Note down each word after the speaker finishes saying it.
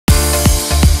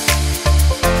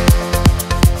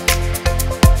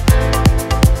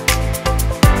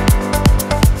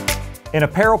In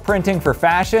apparel printing for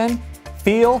fashion,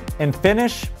 feel and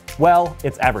finish, well,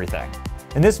 it's everything.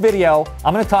 In this video,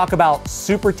 I'm going to talk about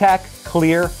SuperTEK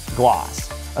Clear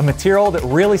Gloss, a material that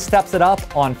really steps it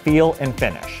up on feel and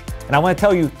finish. And I want to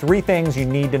tell you 3 things you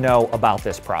need to know about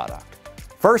this product.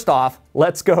 First off,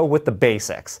 let's go with the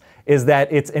basics, is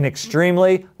that it's an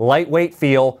extremely lightweight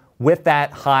feel with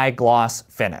that high gloss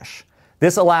finish.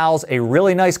 This allows a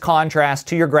really nice contrast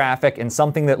to your graphic and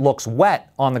something that looks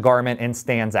wet on the garment and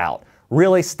stands out,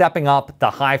 really stepping up the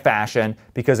high fashion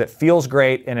because it feels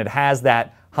great and it has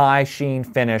that high sheen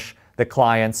finish that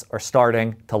clients are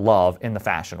starting to love in the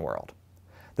fashion world.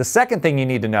 The second thing you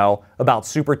need to know about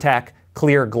SuperTEK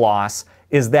Clear Gloss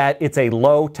is that it's a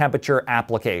low temperature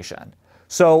application.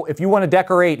 So if you want to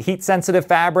decorate heat-sensitive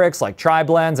fabrics like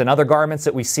tri-blends and other garments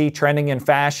that we see trending in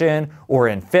fashion or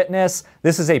in fitness,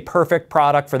 this is a perfect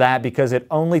product for that because it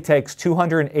only takes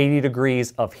 280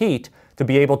 degrees of heat to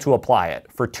be able to apply it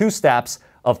for 2 steps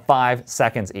of 5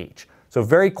 seconds each. So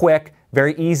very quick,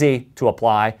 very easy to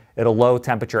apply at a low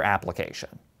temperature application.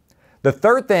 The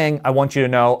third thing I want you to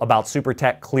know about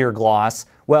SuperTEK Clear Gloss,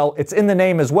 well, it's in the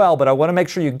name as well, but I want to make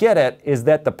sure you get it, is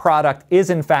that the product is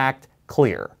in fact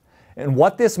clear. And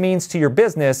what this means to your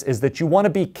business is that you want to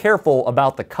be careful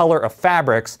about the color of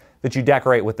fabrics that you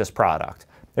decorate with this product.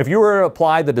 If you were to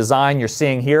apply the design you're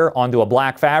seeing here onto a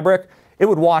black fabric, it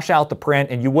would wash out the print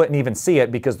and you wouldn't even see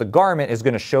it because the garment is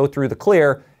going to show through the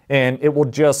clear and it will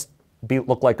just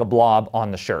look like a blob on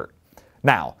the shirt.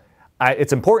 Now,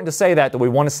 it's important to say that we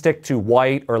want to stick to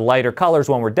white or lighter colors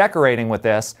when we're decorating with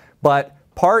this, but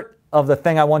part of the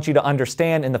thing I want you to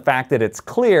understand in the fact that it's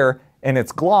clear and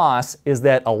its gloss is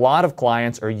that a lot of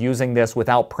clients are using this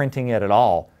without printing it at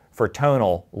all for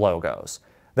tonal logos.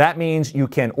 That means you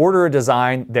can order a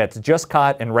design that's just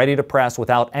cut and ready to press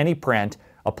without any print,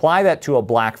 apply that to a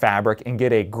black fabric and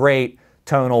get a great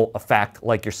tonal effect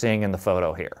like you're seeing in the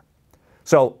photo here.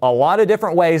 So a lot of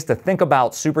different ways to think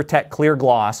about SuperTEK Clear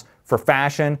Gloss for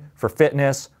fashion, for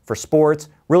fitness, for sports,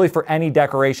 really for any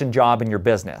decoration job in your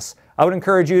business. I would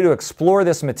encourage you to explore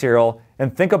this material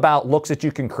and think about looks that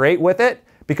you can create with it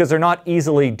because they're not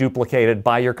easily duplicated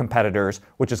by your competitors,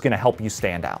 which is going to help you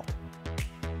stand out.